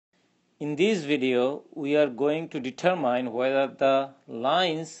In this video, we are going to determine whether the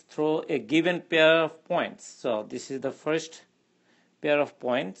lines through a given pair of points. So this is the first pair of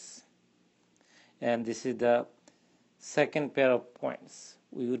points and this is the second pair of points.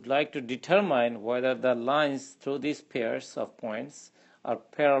 We would like to determine whether the lines through these pairs of points are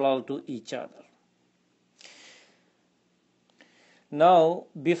parallel to each other. Now,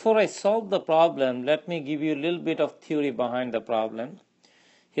 before I solve the problem, let me give you a little bit of theory behind the problem.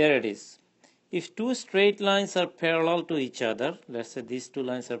 Here it is. If two straight lines are parallel to each other, let's say these two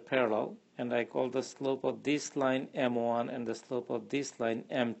lines are parallel, and I call the slope of this line M1 and the slope of this line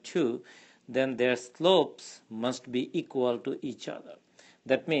M2, then their slopes must be equal to each other.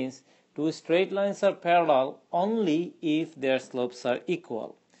 That means two straight lines are parallel only if their slopes are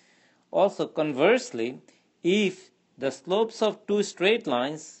equal. Also, conversely, if the slopes of two straight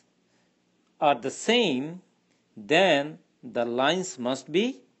lines are the same, then the lines must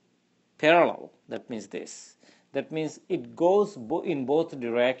be parallel. That means this. That means it goes in both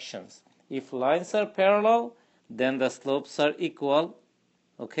directions. If lines are parallel, then the slopes are equal.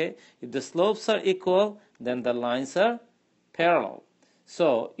 Okay? If the slopes are equal, then the lines are parallel.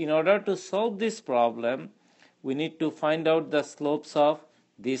 So, in order to solve this problem, we need to find out the slopes of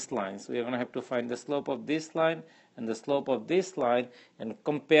these lines. We are going to have to find the slope of this line and the slope of this line and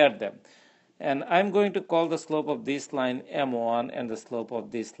compare them. And I'm going to call the slope of this line M1 and the slope of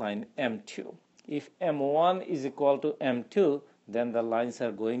this line M2. If M1 is equal to M2, then the lines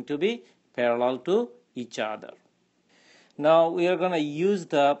are going to be parallel to each other. Now we are going to use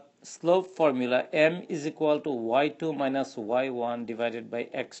the slope formula. M is equal to y2 minus y1 divided by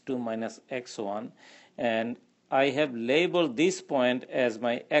x2 minus x1. And I have labeled this point as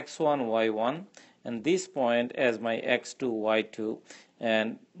my x1, y1 and this point as my x2, y2.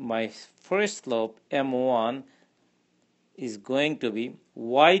 And my first slope M1 is going to be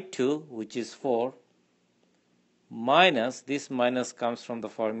y2, which is 4, minus, this minus comes from the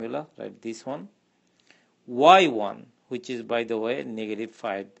formula, right, this one, y1, which is, by the way, negative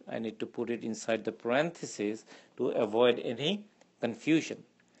 5. I need to put it inside the parentheses to avoid any confusion.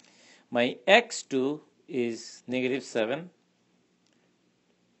 My x2 is negative 7,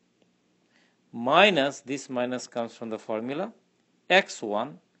 minus, this minus comes from the formula,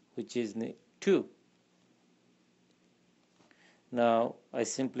 x1, which is 2. Now I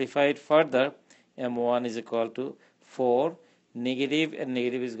simplify it further. M1 is equal to 4. Negative and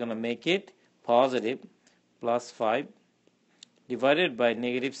negative is going to make it positive, plus 5, divided by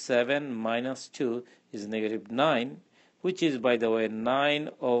negative 7 minus 2 is negative 9, which is, by the way, 9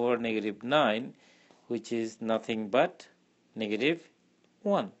 over negative 9, which is nothing but negative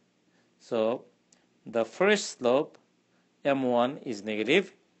 1. So the first slope M1 is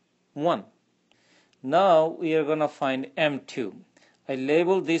negative 1. Now we are going to find M2. I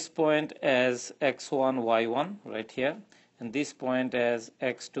label this point as x1, y1 right here, and this point as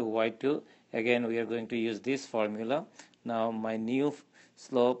x2, y2. Again, we are going to use this formula. Now my new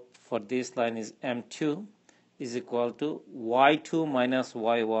slope for this line is M2 is equal to y2 minus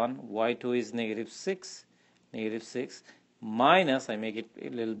y1. y2 is negative 6, minus, I make it a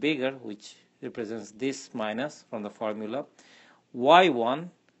little bigger, which represents this minus from the formula, y1,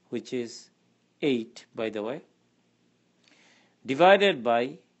 which is 8, by the way, divided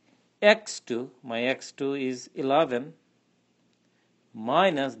by x2, my x2 is 11,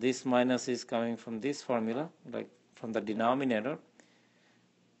 minus, this minus is coming from this formula, like from the denominator,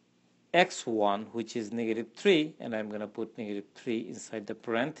 x1, which is negative 3, and I'm going to put negative 3 inside the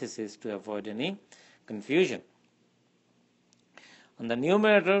parentheses to avoid any confusion. On the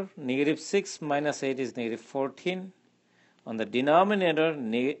numerator, negative 6 minus 8 is negative 14. On the denominator,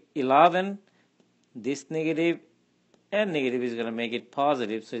 11, this negative and negative is going to make it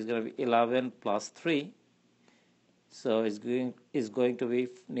positive, so it's going to be 11 plus 3. So it's going to be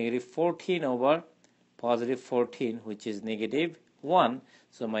negative 14 over positive 14, which is negative 1.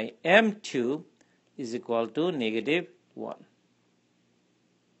 So my M2 is equal to negative 1.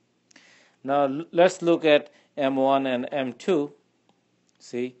 Now let's look at M1 and M2.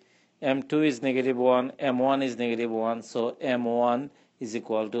 See, M2 is negative 1, M1 is negative 1, so M1 is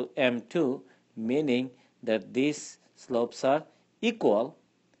equal to M2, meaning that these slopes are equal,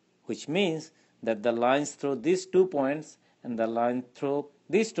 which means that the lines through these 2 points and the line through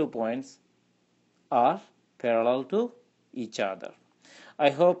these 2 points are parallel to each other. I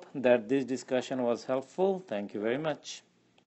hope that this discussion was helpful. Thank you very much.